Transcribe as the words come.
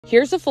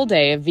Here's a full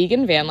day of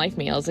vegan van life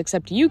meals,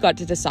 except you got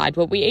to decide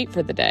what we ate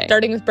for the day.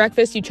 Starting with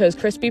breakfast, you chose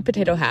crispy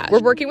potato hash.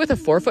 We're working with a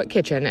 4-foot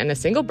kitchen and a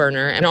single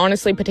burner, and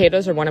honestly,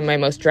 potatoes are one of my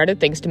most dreaded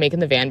things to make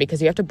in the van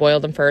because you have to boil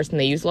them first and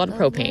they use a lot of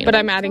propane. But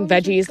I'm adding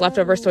veggies,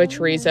 leftover soy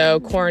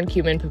chorizo, corn,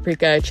 cumin,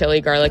 paprika,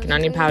 chili, garlic, and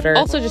onion powder.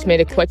 Also just made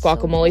a quick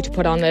guacamole to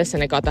put on this,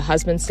 and it got the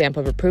husband's stamp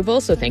of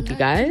approval, so thank you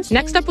guys.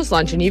 Next up was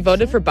lunch, and you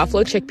voted for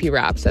buffalo chickpea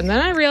wraps, and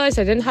then I realized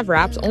I didn't have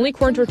wraps, only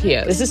corn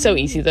tortillas. This is so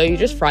easy though, you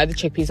just fry the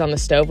chickpeas on the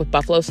stove with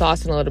buffalo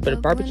sauce and a little bit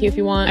of barbecue if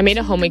you want. I made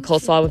a homemade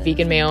coleslaw with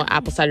vegan mayo,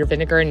 apple cider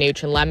vinegar,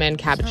 nooch and lemon,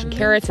 cabbage and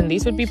carrots, and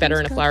these would be better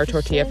in a flour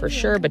tortilla for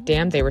sure, but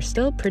damn, they were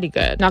still pretty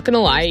good. Not gonna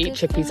lie, I eat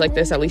chickpeas like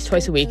this at least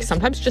twice a week,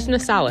 sometimes just in a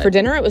salad. For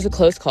dinner, it was a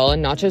close call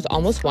and nachos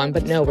almost won,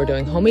 but no, we're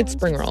doing homemade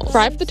spring rolls.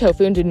 Fry up the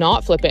tofu and do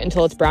not flip it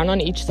until it's brown on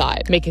each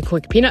side. Make a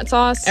quick peanut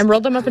sauce and roll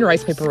them up in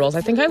rice paper rolls.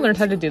 I think I learned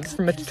how to do this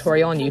from a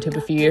tutorial on YouTube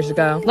a few years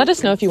ago. Let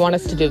us know if you want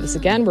us to do this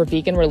again. We're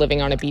vegan, we're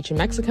living on a beach in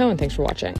Mexico, and thanks for watching.